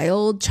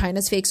wild.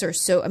 China's fakes are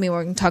so, I mean,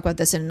 we're going to talk about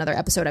this in another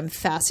episode. I'm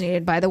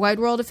fascinated by the wide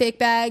world of fake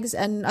bags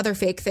and other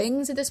fake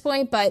things at this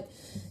point. But,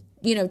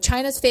 you know,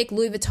 China's fake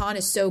Louis Vuitton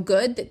is so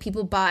good that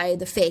people buy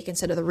the fake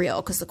instead of the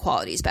real because the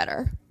quality is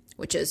better,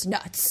 which is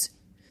nuts.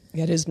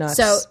 It is nuts.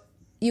 So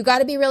you got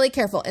to be really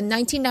careful. In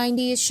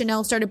 1990s,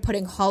 Chanel started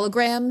putting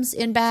holograms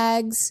in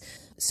bags.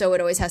 So it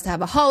always has to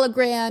have a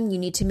hologram. You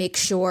need to make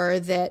sure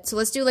that... So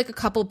let's do like a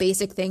couple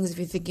basic things if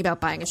you're thinking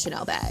about buying a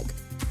Chanel bag.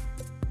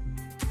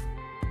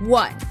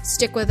 1,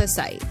 stick with a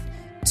site.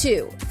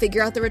 2,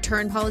 figure out the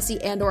return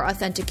policy and or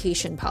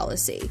authentication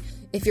policy.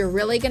 If you're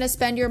really going to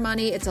spend your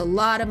money, it's a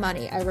lot of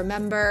money. I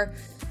remember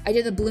I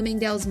did the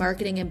Bloomingdale's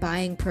marketing and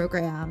buying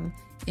program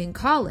in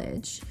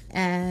college,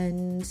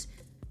 and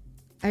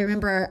I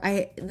remember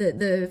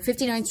the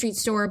 59th Street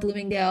store,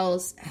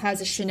 Bloomingdale's,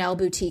 has a Chanel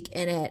boutique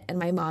in it, and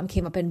my mom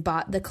came up and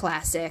bought the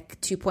classic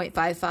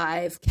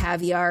 2.55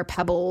 caviar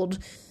pebbled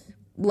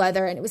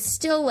leather, and it was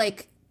still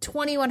like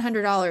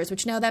 $2,100,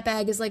 which now that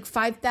bag is like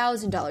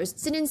 $5,000.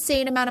 It's an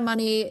insane amount of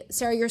money.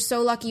 Sarah, you're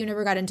so lucky you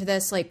never got into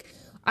this. Like,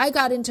 I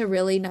got into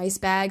really nice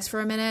bags for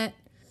a minute,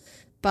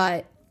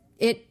 but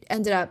it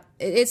ended up,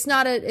 it's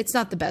not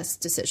the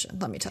best decision,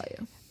 let me tell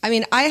you. I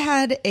mean, I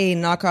had a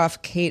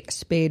knockoff Kate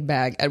Spade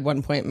bag at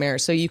one point, Mare,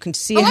 so you can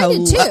see how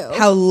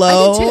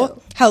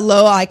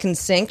low I can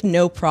sink,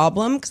 no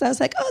problem. Because I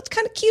was like, oh, it's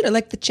kind of cute. I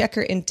like the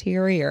checker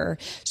interior.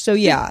 So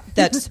yeah,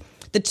 that's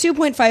the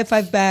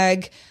 2.55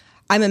 bag.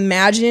 I'm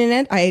imagining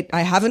it. I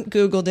haven't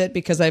Googled it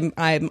because I'm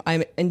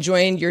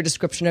enjoying your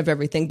description of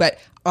everything, but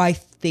I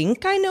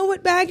think I know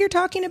what bag you're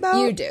talking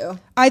about. You do.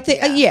 I think,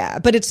 yeah,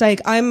 but it's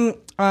like I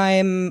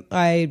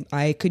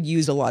could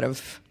use a lot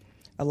of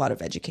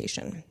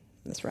education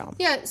in this realm.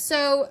 Yeah.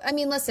 So, I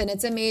mean, listen,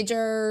 it's a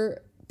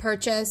major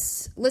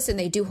purchase. Listen,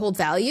 they do hold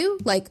value.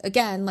 Like,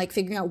 again, like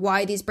figuring out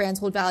why these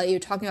brands hold value,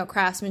 talking about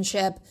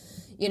craftsmanship.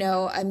 You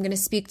know, I'm going to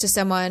speak to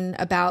someone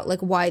about like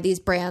why these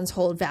brands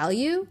hold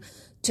value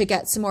to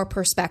get some more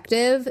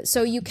perspective.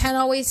 So you can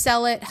always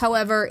sell it.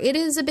 However, it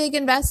is a big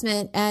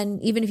investment.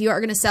 And even if you are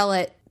going to sell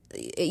it,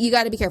 you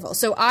got to be careful.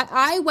 So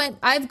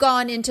I've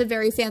gone into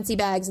very fancy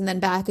bags and then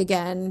back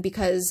again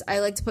because I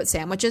like to put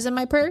sandwiches in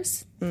my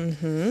purse.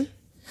 Mm-hmm.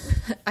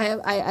 I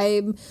have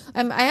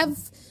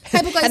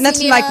hypoglycemia. And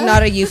that's like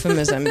not a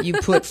euphemism. You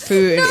put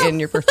food in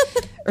your purse.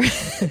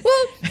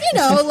 Well,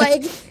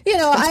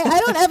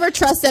 I don't ever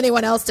trust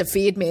anyone else to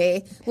feed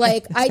me.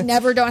 Like, I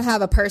never don't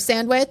have a purse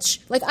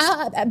sandwich. Like,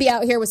 I'll be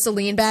out here with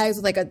Celine bags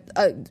with like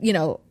a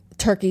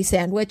turkey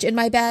sandwich in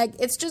my bag.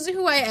 It's just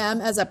who I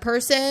am as a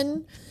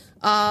person.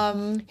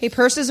 Hey,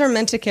 purses are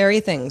meant to carry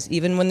things,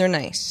 even when they're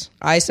nice.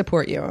 I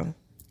support you.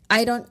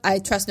 I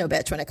trust no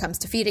bitch when it comes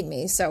to feeding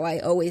me, so I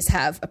always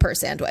have a purse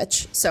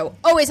sandwich.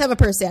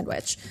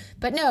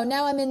 But no,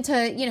 now I'm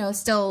into,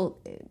 still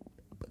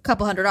a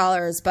couple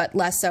 $100, but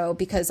less so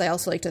because I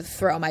also like to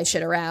throw my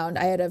shit around.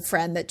 I had a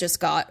friend that just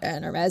got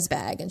an Hermes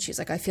bag, and she's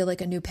like, I feel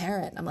like a new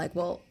parent. I'm like,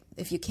 well,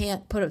 if you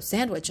can't put a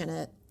sandwich in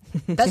it,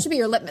 that should be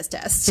your litmus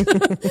test.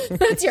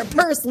 That's your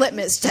purse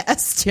litmus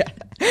test. Yeah.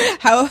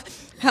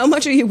 How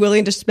much are you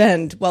willing to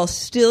spend while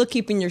still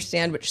keeping your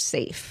sandwich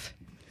safe?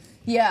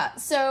 Yeah,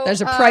 so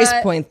there's a price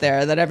point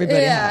there that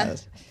everybody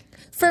has.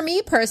 For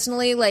me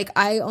personally, like,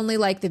 I only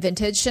like the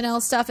vintage Chanel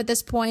stuff at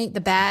this point.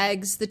 The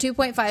bags, the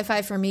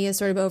 2.55 for me is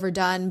sort of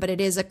overdone, but it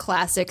is a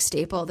classic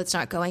staple that's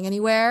not going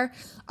anywhere.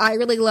 I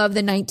really love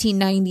the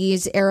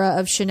 1990s era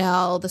of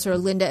Chanel, the sort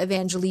of Linda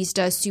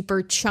Evangelista,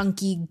 super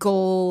chunky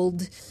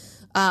gold.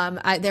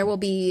 There will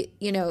be,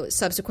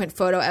 subsequent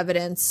photo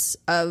evidence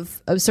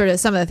of sort of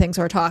some of the things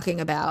we're talking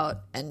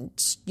about and,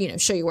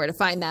 show you where to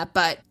find that.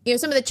 But,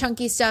 some of the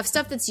chunky stuff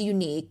that's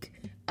unique.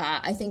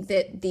 I think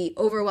that the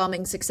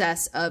overwhelming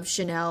success of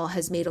Chanel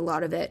has made a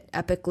lot of it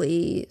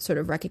epically sort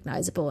of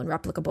recognizable and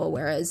replicable.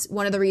 Whereas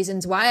one of the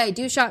reasons why I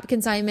do shop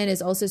consignment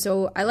is also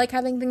so I like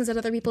having things that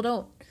other people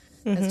don't.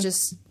 Mm-hmm. That's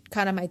just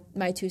kind of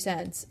my 2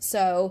 cents.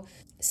 So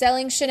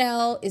selling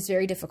Chanel is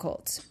very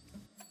difficult.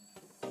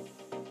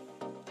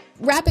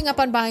 Wrapping up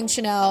on buying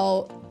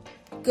Chanel,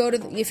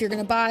 if you're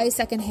going to buy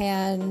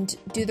secondhand,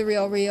 do the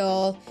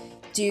real,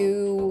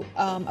 do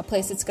a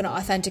place that's going to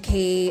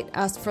authenticate,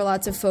 ask for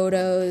lots of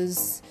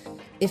photos.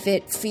 If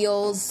it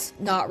feels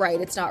not right,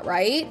 it's not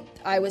right.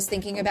 I was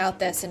thinking about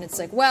this and it's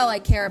like, well, I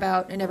care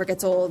about, it never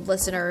gets old,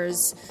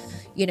 listeners,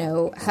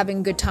 having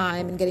a good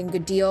time and getting a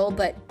good deal.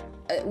 But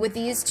with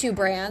these 2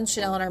 brands,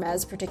 Chanel and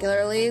Hermes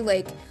particularly,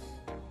 like,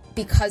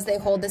 because they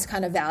hold this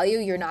kind of value,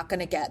 you're not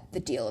going to get the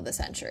deal of the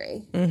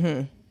century.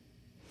 Mm-hmm.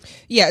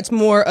 Yeah, it's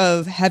more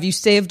of, have you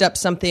saved up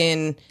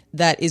something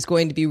that is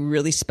going to be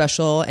really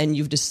special and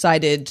you've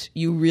decided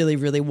you really,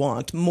 really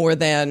want, more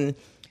than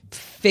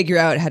figure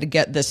out how to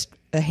get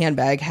a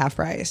handbag half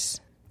price.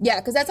 Yeah,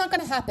 because that's not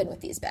going to happen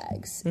with these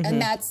bags. Mm-hmm.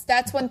 And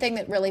that's one thing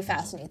that really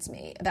fascinates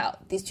me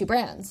about these 2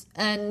 brands.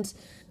 And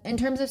in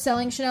terms of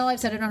selling Chanel, I've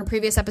said it on a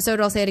previous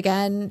episode, I'll say it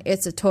again,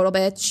 it's a total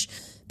bitch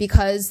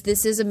because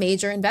this is a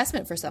major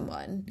investment for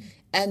someone.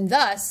 And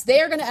thus, they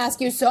are going to ask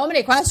you so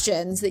many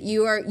questions that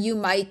you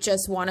might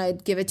just want to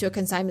give it to a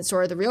consignment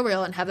store or the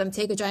Real and have them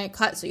take a giant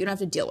cut so you don't have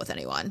to deal with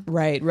anyone.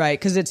 Right.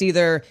 Because it's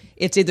either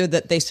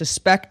that they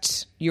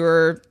suspect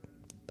you're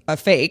a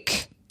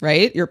fake,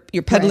 right?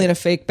 You're peddling a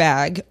fake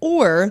bag,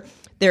 or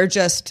they're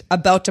just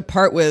about to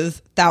part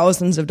with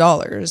thousands of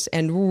dollars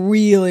and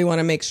really want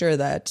to make sure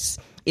that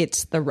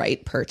it's the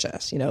right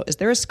purchase. Is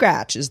there a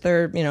scratch? Is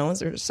there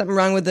something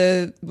wrong with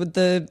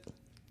the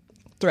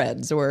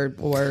threads or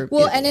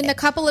and in the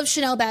couple of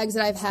Chanel bags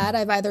that I've had,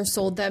 I've either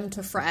sold them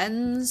to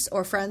friends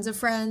or friends of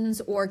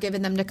friends or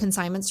given them to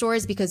consignment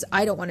stores because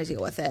I don't want to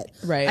deal with it.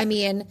 Right. I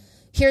mean,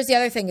 here's the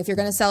other thing. If you're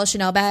going to sell a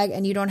Chanel bag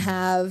and you don't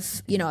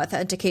have,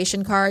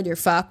 authentication card, you're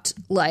fucked.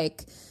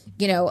 Like,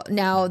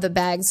 now the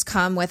bags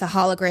come with a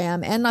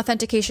hologram and an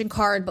authentication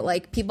card, but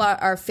like people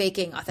are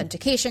faking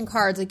authentication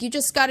cards. Like, you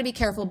just got to be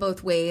careful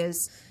both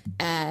ways.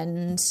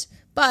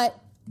 But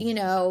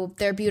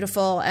they're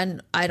beautiful,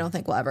 and I don't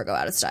think we'll ever go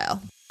out of style.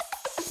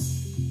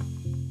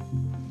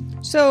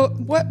 So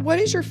what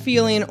is your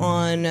feeling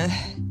on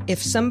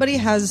if somebody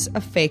has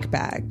a fake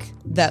bag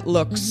that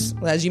looks,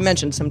 as you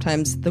mentioned,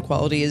 sometimes the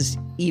quality is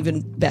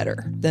even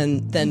better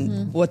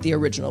than what the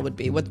original would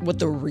be, what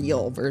the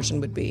real version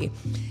would be.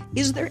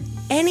 Is there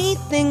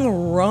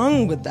anything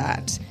wrong with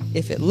that?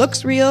 If it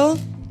looks real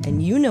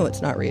and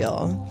it's not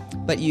real,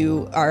 but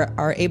you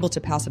are able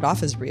to pass it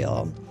off as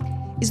real,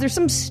 is there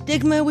some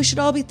stigma we should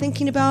all be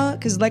thinking about?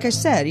 Because like I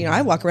said,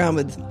 I walk around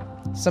with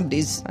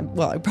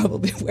I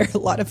probably wear a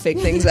lot of fake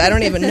things that I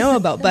don't even know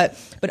about, but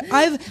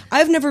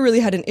I've never really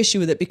had an issue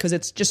with it because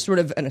it's just sort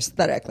of an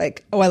aesthetic.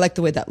 Like, oh, I like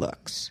the way that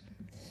looks.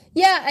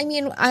 Yeah, I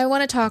mean, I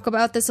want to talk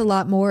about this a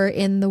lot more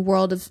in the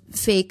world of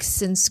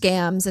fakes and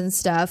scams and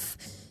stuff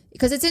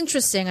because it's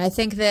interesting. I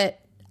think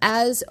that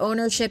as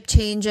ownership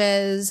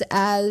changes,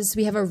 as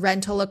we have a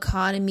rental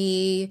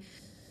economy,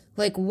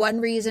 like one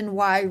reason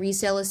why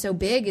resale is so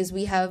big is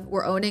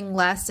we're owning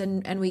less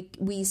and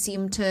we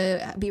seem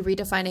to be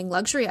redefining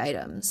luxury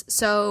items.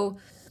 So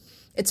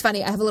it's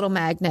funny. I have a little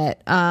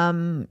magnet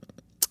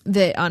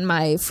that on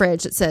my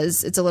fridge that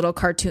says, it's a little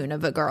cartoon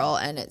of a girl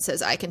and it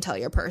says, I can tell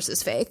your purse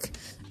is fake,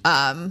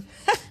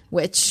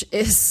 which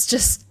is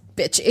just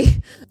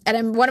bitchy.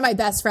 And one of my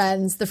best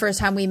friends, the first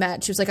time we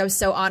met, she was like, I was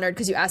so honored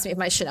because you asked me if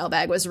my Chanel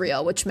bag was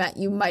real, which meant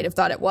you might have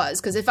thought it was.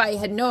 Because if I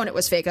had known it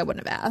was fake, I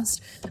wouldn't have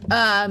asked.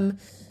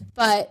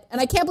 And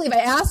I can't believe I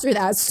asked her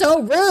that. It's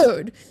so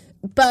rude.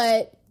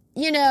 But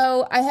You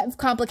know, I have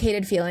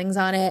complicated feelings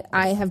on it.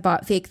 I have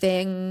bought fake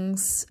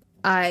things.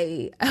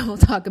 I will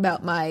talk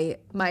about my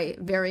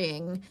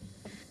varying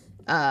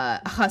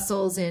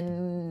hustles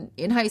in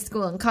high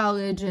school and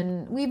college,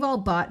 and we've all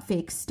bought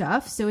fake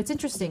stuff. So it's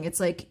interesting. It's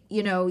like,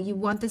 you know, you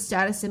want the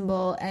status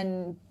symbol,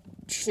 and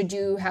should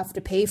you have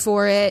to pay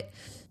for it?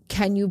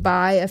 Can you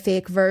buy a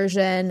fake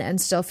version and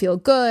still feel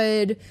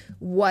good?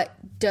 What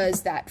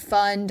does that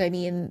fund? I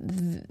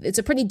mean, it's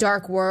a pretty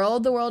dark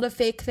world, the world of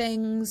fake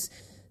things.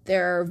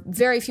 There are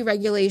very few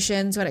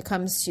regulations when it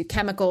comes to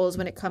chemicals,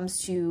 when it comes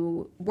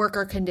to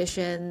worker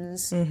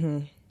conditions,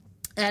 and,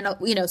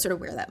 you know, sort of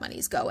where that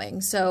money's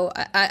going. So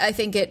I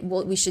think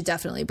we should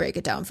definitely break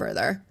it down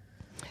further.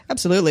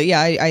 Absolutely.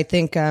 Yeah, I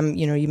think,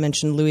 you know, you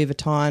mentioned Louis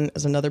Vuitton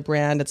as another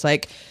brand. It's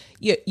like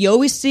you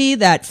always see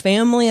that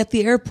family at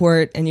the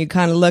airport, and you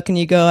kind of look and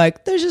you go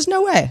like, there's just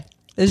no way.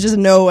 There's just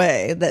no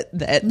way that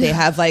they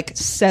have like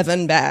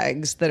 7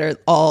 bags that are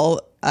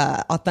all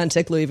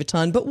authentic Louis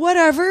Vuitton, but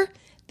whatever.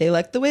 They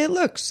like the way it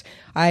looks.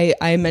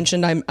 I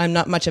mentioned I'm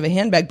not much of a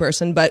handbag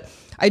person, but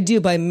I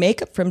do buy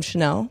makeup from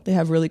Chanel. They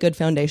have really good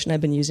foundation.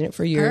 I've been using it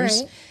for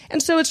years. Right.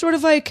 And so it's sort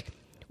of like,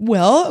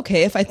 well,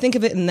 okay, if I think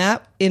of it in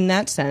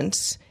that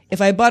sense,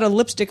 if I bought a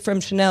lipstick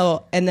from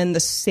Chanel and then the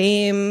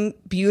same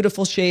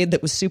beautiful shade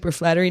that was super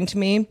flattering to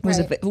me was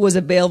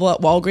available at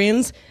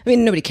Walgreens, I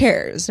mean, nobody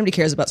cares. Nobody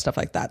cares about stuff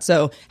like that.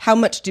 So how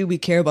much do we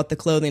care about the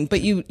clothing?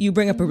 But you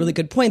bring up a really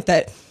good point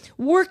that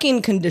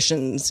working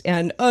conditions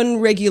and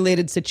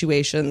unregulated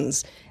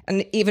situations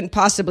and even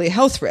possibly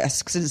health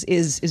risks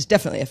is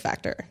definitely a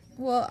factor.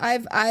 Well,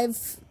 I've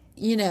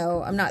you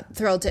know, I'm not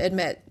thrilled to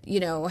admit, you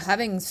know,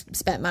 having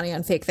spent money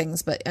on fake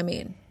things, but I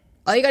mean,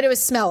 all you got to do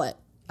is smell it.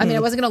 I mean, I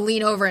wasn't going to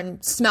lean over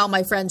and smell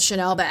my friend's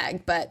Chanel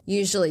bag, but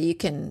usually you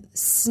can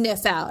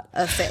sniff out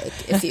a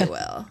fake, if you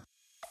will.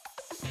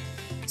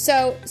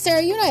 So,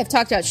 Sarah, you and I have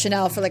talked about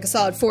Chanel for like a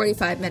solid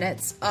 45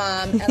 minutes,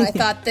 and I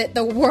thought that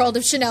the world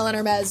of Chanel and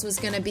Hermes was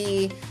going to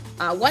be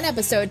one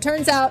episode.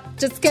 Turns out,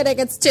 just kidding,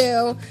 it's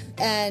 2,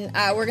 and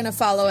we're going to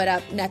follow it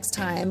up next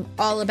time,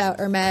 all about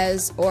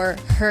Hermes, or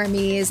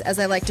Hermes, as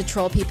I like to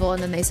troll people,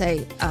 and then they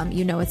say,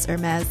 you know it's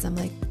Hermes. I'm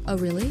like, oh,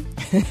 really?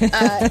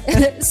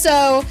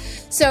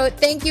 So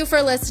thank you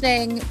for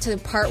listening to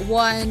part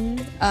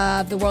 1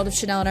 of the world of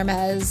Chanel and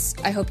Hermes.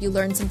 I hope you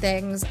learned some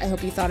things. I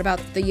hope you thought about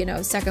the, you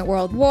know, Second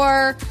World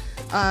War,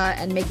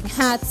 and making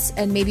hats,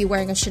 and maybe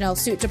wearing a Chanel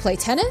suit to play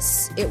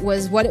tennis. It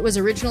was what it was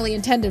originally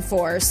intended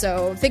for,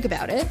 so think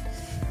about it.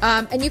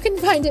 And you can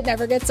find It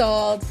Never Gets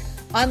Old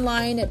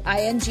online at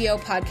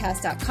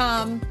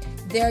ingopodcast.com.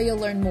 There you'll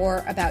learn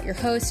more about your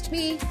host,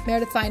 me,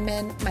 Meredith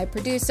Fineman, my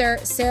producer,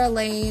 Sarah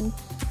Lane.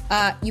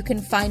 You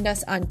can find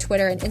us on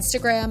Twitter and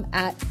Instagram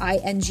at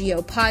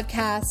INGO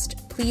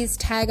Podcast. Please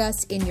tag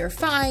us in your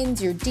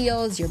finds, your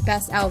deals, your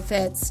best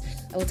outfits.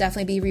 I will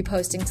definitely be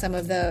reposting some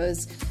of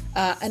those.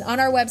 And on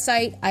our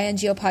website,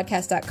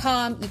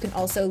 ingopodcast.com, you can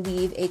also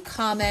leave a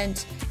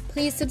comment.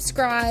 Please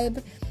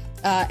subscribe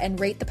and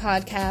rate the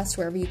podcast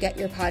wherever you get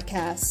your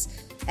podcasts.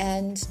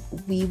 And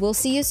we will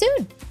see you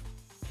soon.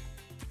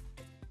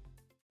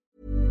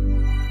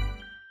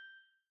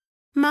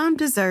 Mom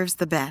deserves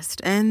the best,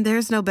 and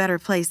there's no better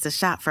place to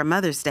shop for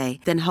Mother's Day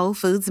than Whole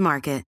Foods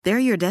Market. They're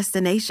your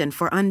destination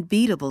for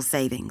unbeatable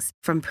savings,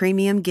 from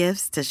premium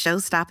gifts to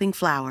show-stopping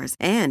flowers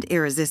and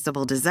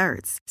irresistible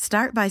desserts.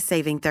 Start by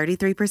saving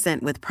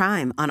 33% with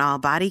Prime on all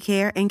body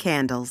care and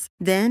candles.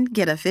 Then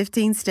get a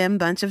 15-stem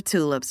bunch of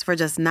tulips for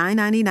just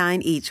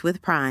 $9.99 each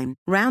with Prime.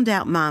 Round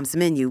out Mom's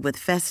menu with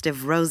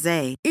festive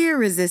rosé,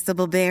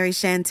 irresistible berry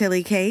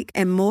chantilly cake,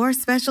 and more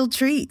special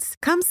treats.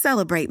 Come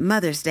celebrate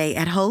Mother's Day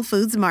at Whole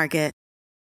Foods Market.